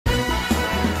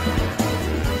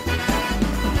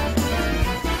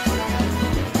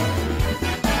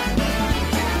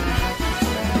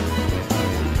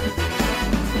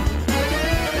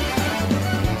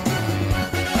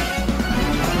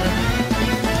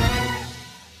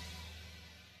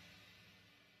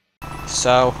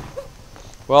so,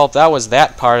 well, that was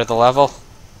that part of the level.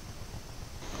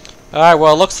 Alright,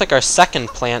 well, it looks like our second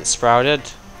plant sprouted.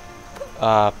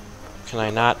 Can I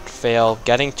not fail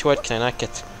getting to it? Can I not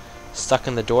get stuck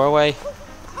in the doorway?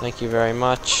 Thank you very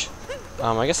much.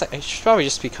 I guess I should probably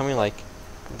just be coming like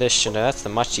this, shouldn't I? That's the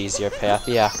much easier path,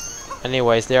 yeah.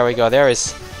 Anyways, there we go. There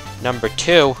is number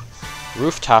 2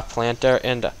 rooftop planter,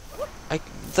 and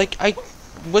I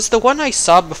was the one I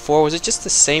saw before, was it just the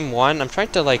same one? I'm trying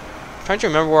to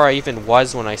remember where I even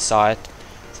was when I saw it,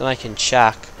 so then I can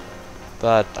check.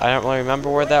 But I don't really remember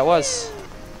where that was.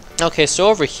 Okay, so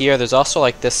over here there's also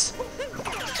like this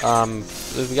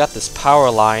we got this power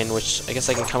line, which I guess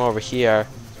I can come over here,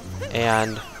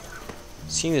 and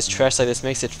seeing this trash like this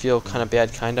makes it feel kind of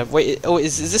bad, kind of. Wait, oh,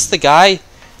 is this the guy? Is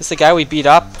this the guy we beat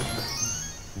up?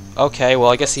 Okay, well,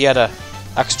 I guess he had a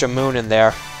extra moon in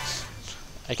there.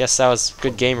 I guess that was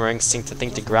good gamer instinct to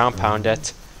think to ground pound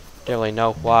it. Didn't really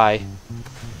know why.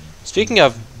 Speaking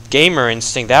of gamer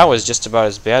instinct, that was just about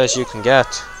as bad as you can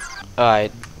get.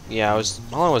 Yeah,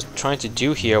 all I was trying to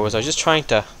do here was I was just trying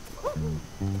to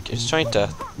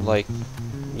like,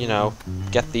 you know,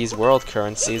 get these world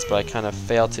currencies, but I kind of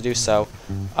failed to do so.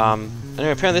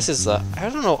 Anyway, apparently this is I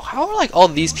don't know, how are like all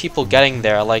these people getting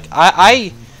there? Like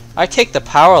I take the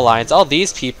power lines, all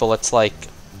these people, it's like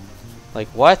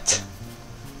what?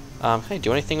 Can I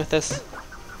do anything with this?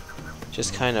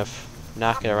 Just kind of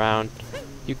knock it around.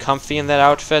 You comfy in that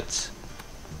outfit?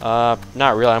 Not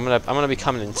really. I'm gonna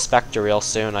become an inspector real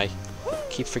soon. I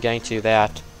keep forgetting to do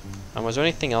that. Was there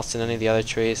anything else in any of the other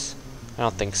trees? I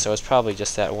don't think so. It's probably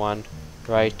just that one,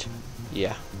 right?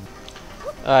 Yeah.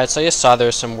 Alright, so I just saw there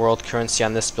was some world currency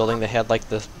on this building that had like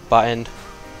the button,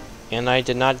 and I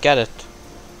did not get it.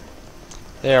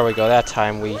 There we go. That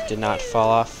time we did not fall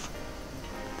off.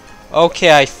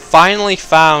 Okay, I finally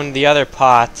found the other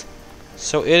pot.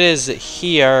 So it is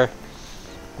here,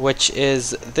 which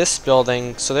is this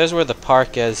building. So there's where the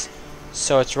park is.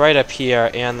 So it's right up here,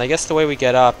 and I guess the way we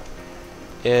get up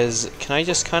is, can I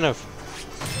just kind of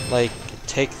like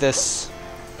take this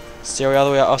stairway all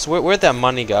the way up? Oh, so where'd that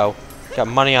money go? Got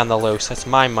money on the loose. That's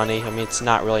my money. I mean, it's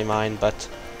not really mine, but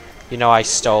you know, I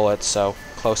stole it, so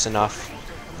close enough.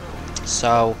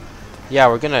 So yeah,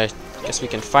 we're gonna, I guess we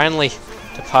can finally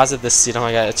deposit this seed. Oh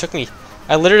my god, it took me,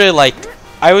 I literally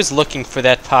I was looking for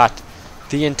that pot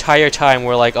the entire time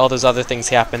where like all those other things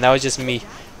happened. That was just me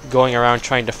going around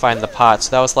trying to find the pot. So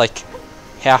that was like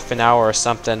half an hour or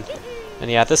something. And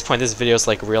yeah, at this point this video is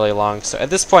like really long. So at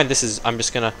this point I'm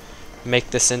just gonna make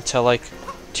this into like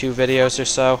 2 videos or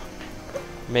so.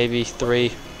 Maybe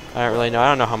 3. I don't really know. I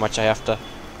don't know how much I have to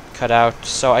cut out.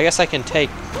 So I guess I can take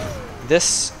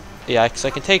this, yeah, so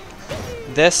I can take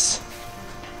this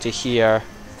to here,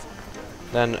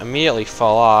 then immediately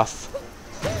fall off.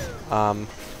 Can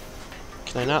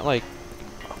I not like,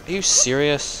 are you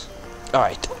serious?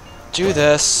 Alright, do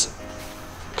this,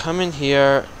 come in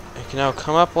here, I can now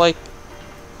come up like,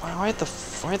 why'd the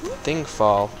thing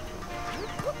fall?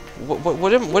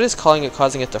 What is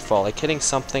causing it to fall? Like hitting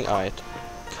something? Alright,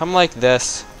 come like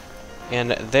this,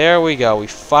 and there we go. We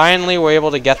finally were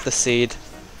able to get the seed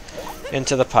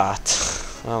into the pot.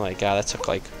 Oh my god, that took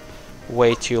like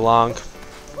way too long.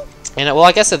 And well,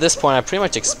 I guess at this point I pretty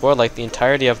much explored like the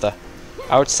entirety of the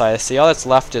outside. See, all that's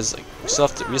left is we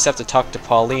just have to talk to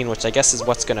Pauline, which I guess is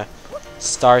what's gonna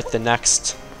start the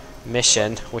next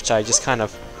mission, which I just kind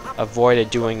of avoided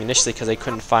doing initially because I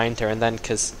couldn't find her, and then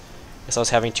because I was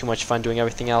having too much fun doing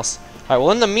everything else. Alright,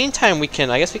 well in the meantime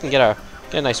I guess we can get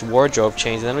a nice wardrobe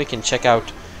change, and then we can check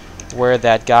out where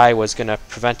that guy was gonna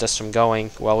prevent us from going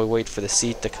while we wait for the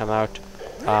seat to come out.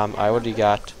 Alright, what do you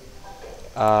got?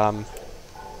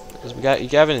 You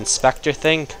have an inspector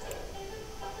thing.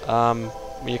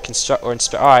 You construct or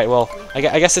inspect. Alright, well, I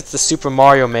guess it's the Super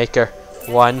Mario Maker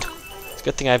one. It's a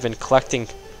good thing I've been collecting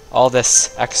all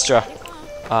this extra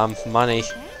money.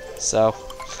 So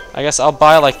I guess I'll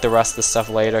buy like the rest of the stuff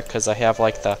later because I have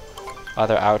like the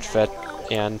other outfit.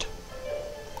 And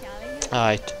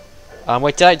alright.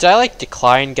 Wait, did I like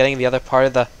decline getting the other part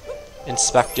of the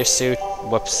inspector suit?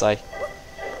 Whoops, I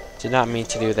did not mean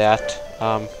to do that.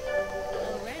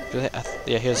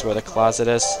 Yeah, here's where the closet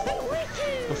is.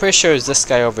 I'm pretty sure it's this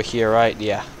guy over here, right?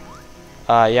 Yeah.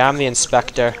 Yeah, I'm the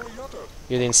inspector.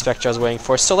 You're the inspector I was waiting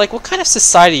for. So, like, what kind of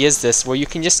society is this where you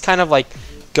can just kind of, like,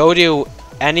 go to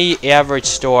any average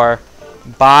store,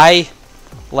 buy,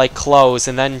 like, clothes,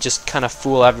 and then just kind of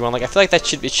fool everyone? Like, I feel like it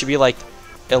should be, like,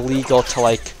 illegal to,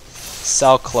 like,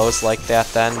 sell clothes like that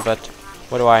then, but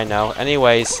what do I know?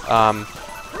 Anyways, I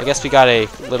guess we got a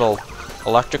little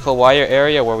electrical wire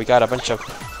area where we got a bunch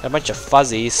of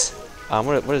fuzzies.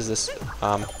 What is this?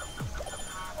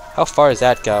 How How far does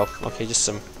that go? Okay, just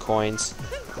some coins.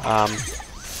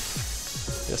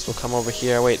 Guess we'll come over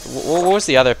here. Wait, what was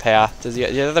the other path? Does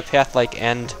the other path like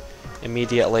end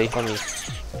immediately? Let me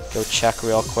go check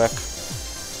real quick.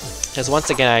 Because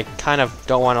once again, I kind of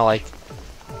don't want to like.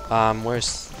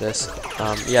 Where's this?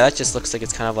 Yeah, that just looks like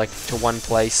it's kind of like to one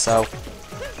place. So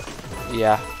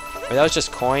yeah. Wait, that was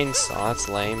just coins. Oh, that's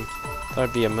lame. That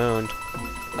would be a moon.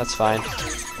 That's fine.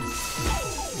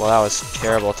 Well, that was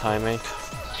terrible timing.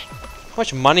 How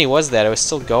much money was that? It was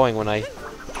still going when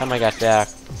time I got back.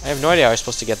 I have no idea how I was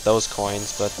supposed to get those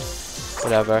coins, but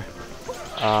whatever.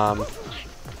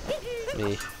 Let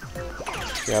me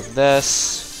grab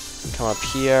this. Come up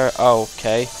here. Oh,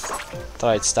 okay.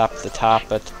 Thought I'd stop at the top,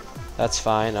 but that's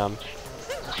fine.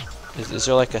 Is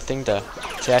there like a thing to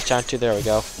attach onto? There we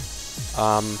go.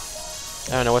 I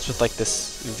don't know what's with like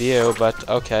this view, but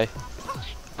okay.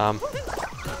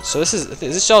 So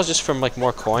this shell is just from like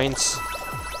more coins.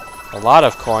 A lot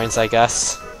of coins, I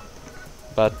guess.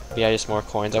 But yeah, just more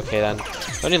coins. Okay then.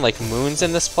 Don't need like moons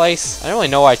in this place. I don't really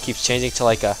know why it keeps changing to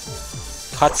like a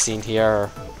cutscene here,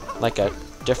 or like a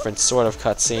different sort of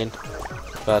cutscene.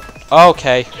 But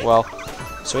okay, well,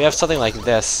 so we have something like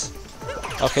this.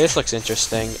 Okay, this looks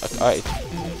interesting. Alright.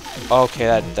 Okay,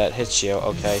 that hits you.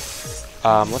 Okay.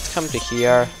 Let's come to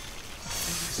here.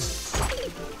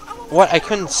 What? I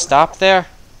couldn't stop there?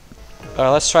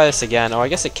 Let's try this again. Oh, I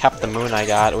guess it kept the moon I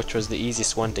got, which was the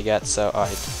easiest one to get. So,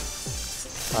 alright,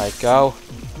 go.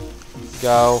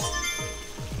 Go.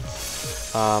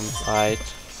 Alright.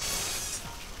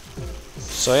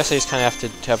 So I guess I just kind of have to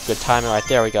have good timing. Alright,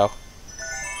 there we go.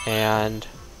 And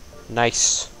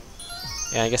nice.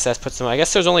 And I guess that puts them. I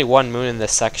guess there's only one moon in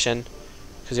this section,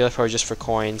 because the other part was just for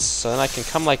coins. So then I can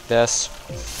come like this,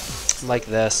 come like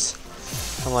this,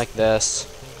 come like this,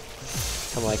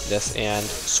 come like this, and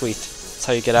sweet. That's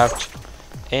how you get out.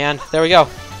 And there we go.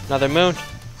 Another moon.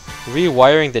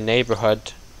 Rewiring the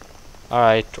neighborhood.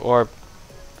 Alright, or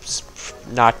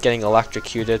not getting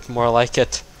electrocuted, more like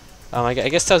it. I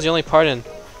guess that was the only part in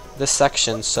this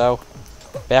section, so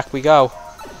back we go.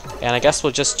 And I guess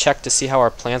we'll just check to see how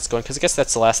our plant's going, because I guess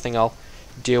that's the last thing I'll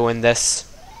do in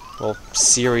this, well,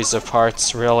 series of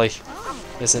parts, really,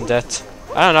 isn't it?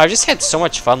 I don't know, I've just had so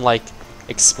much fun, like,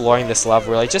 exploring this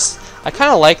level, really. I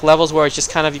kind of like levels where it's just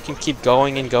kind of, you can keep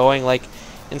going and going. Like,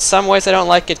 in some ways I don't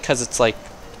like it because it's, like,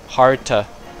 hard to,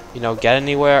 you know, get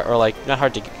anywhere, or, like, not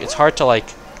hard to, it's hard to, like,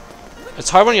 it's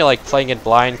hard when you're, like, playing it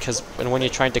blind, because when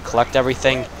you're trying to collect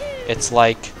everything, it's,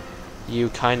 like, you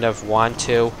kind of want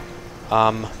to,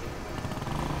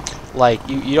 like,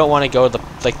 you don't want to go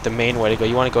the main way to go.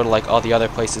 You want to go to, like, all the other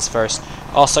places first.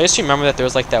 Also, I just remember that there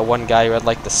was, like, that one guy who had,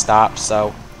 like, the stop,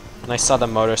 so, and I saw the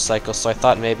motorcycle, so I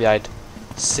thought maybe I'd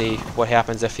see what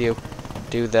happens if you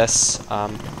do this.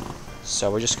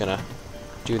 So we're just gonna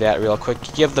do that real quick.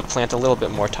 Give the plant a little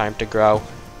bit more time to grow.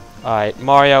 Alright,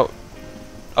 Mario.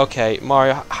 Okay,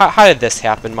 Mario, how did this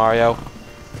happen, Mario?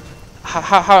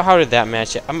 How did that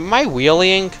match it? Am I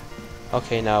wheeling?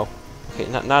 Okay, no.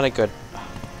 Okay, not a good...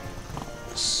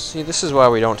 See, this is why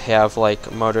we don't have,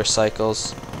 like,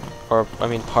 motorcycles, or, I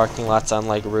mean, parking lots on,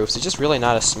 like, roofs. It's just really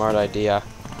not a smart idea.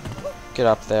 Get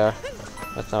up there.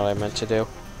 That's not what I meant to do.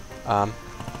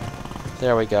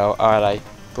 There we go. Alright, I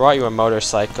brought you a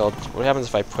motorcycle. What happens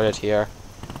if I put it here?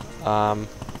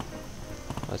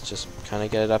 Let's just kind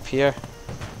of get it up here.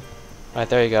 Alright,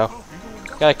 there you go.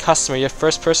 Got a customer. You're the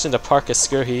first person to park a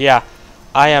scooter here. Yeah,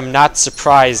 I am not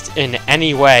surprised in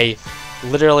any way.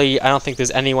 Literally, I don't think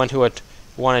there's anyone who would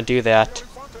want to do that.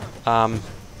 Do I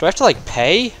have to, like,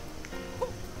 pay?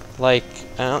 Like,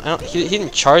 he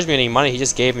didn't charge me any money, he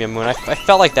just gave me a moon. I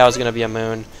felt like that was going to be a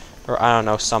moon, or I don't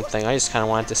know, something. I just kind of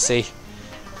wanted to see.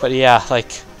 But yeah,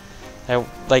 like,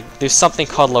 there's something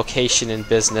called location in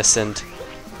business, and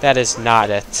that is not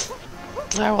it.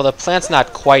 Alright, well, the plant's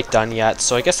not quite done yet,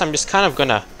 so I guess I'm just kind of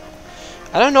gonna...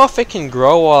 I don't know if it can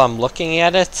grow while I'm looking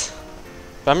at it,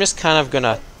 but I'm just kind of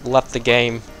gonna let the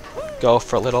game go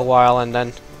for a little while and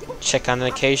then check on it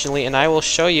occasionally, and I will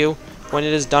show you when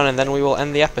it is done, and then we will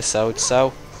end the episode.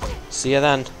 So, see you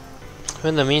then.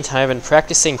 In the meantime, I've been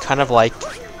practicing kind of like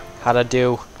how to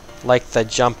do like the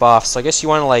jump off. So I guess you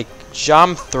want to like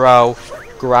jump, throw,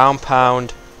 ground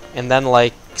pound, and then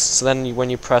like, so then when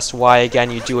you press Y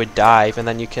again, you do a dive, and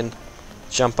then you can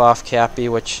jump off Cappy,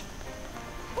 which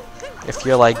if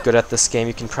you're like good at this game,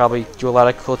 you can probably do a lot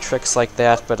of cool tricks like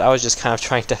that. But I was just kind of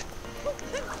trying to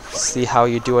see how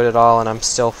you do it at all, and I'm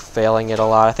still failing it a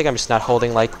lot. I think I'm just not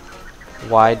holding like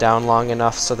Y down long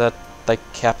enough so that like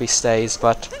Cappy stays,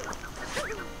 but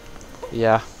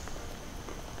yeah.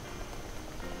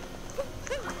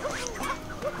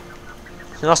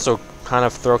 You can also kind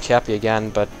of throw Cappy again,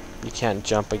 but you can't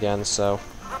jump again, so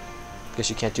I guess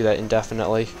you can't do that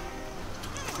indefinitely.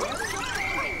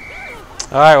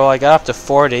 Alright, well I got up to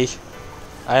 40.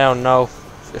 I don't know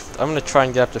if I'm gonna try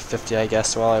and get up to 50, I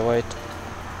guess, while I wait.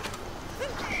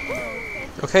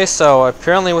 Okay, so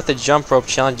apparently with the jump rope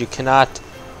challenge you cannot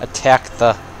attack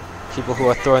the people who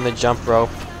are throwing the jump rope.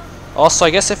 Also, I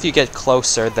guess if you get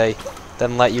closer, they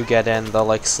then let you get in. They'll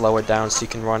like slow it down so you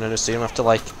can run in, so you don't have to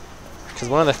like. Because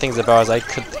one of the things about it is I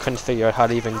couldn't figure out how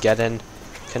to even get in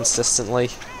consistently.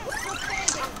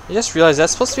 I just realized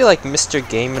that's supposed to be like Mr.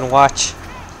 Game & Watch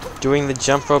doing the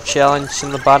jump rope challenge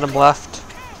in the bottom left.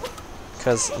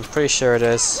 Because I'm pretty sure it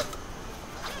is.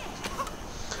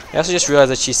 I also just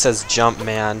realized that she says Jump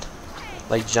Man,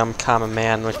 like Jump Comma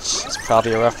Man, which is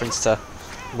probably a reference to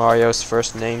Mario's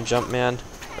first name, Jumpman.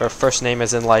 Or first name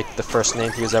as in like the first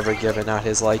name he was ever given, not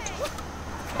his like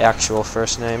actual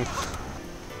first name.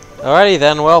 Alrighty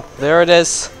then, well, there it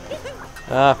is.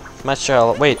 I'm not sure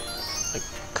how, wait,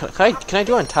 can I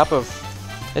do it on top of,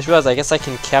 I just realized I guess I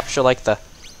can capture like the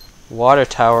water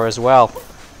tower as well.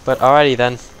 But alrighty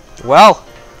then, well,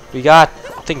 we got,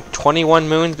 I think 21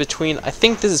 moons between, I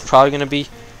think this is probably going to be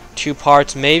 2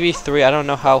 parts, maybe 3, I don't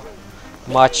know how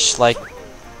much like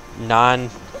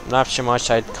not sure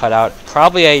much I'd cut out.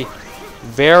 Probably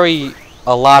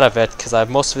a lot of it, because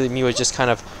most of me was just kind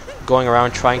of going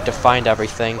around trying to find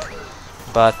everything.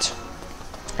 But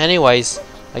anyways,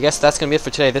 I guess that's gonna be it for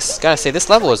today. Gotta say, this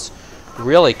level was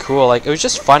really cool. Like, it was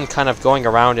just fun kind of going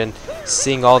around and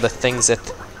seeing all the things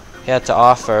it had to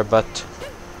offer. But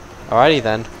alrighty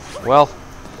then, well,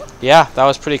 yeah, that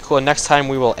was pretty cool. Next time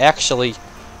we will actually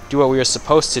do what we were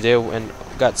supposed to do, and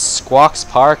we got Squawks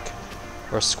Park,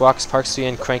 or Squawks Park Street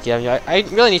and Cranky Avenue. I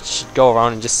really need to go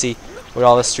around and just see what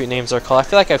all the street names are called. I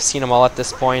feel like I've seen them all at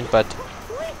this point, but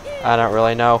I don't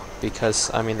really know, because,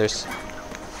 I mean, there's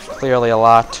clearly a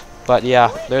lot. But yeah,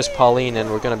 there's Pauline, and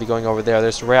we're going to be going over there.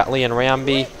 There's Ratley and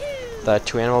Ramby, the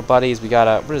 2 animal buddies. We got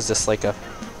a, what is this, like a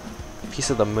piece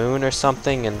of the moon or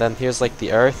something? And then here's like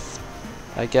the Earth,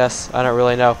 I guess. I don't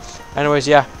really know. Anyways,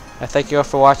 yeah, I thank you all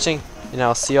for watching, and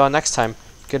I'll see you all next time.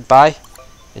 Goodbye,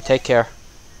 and take care.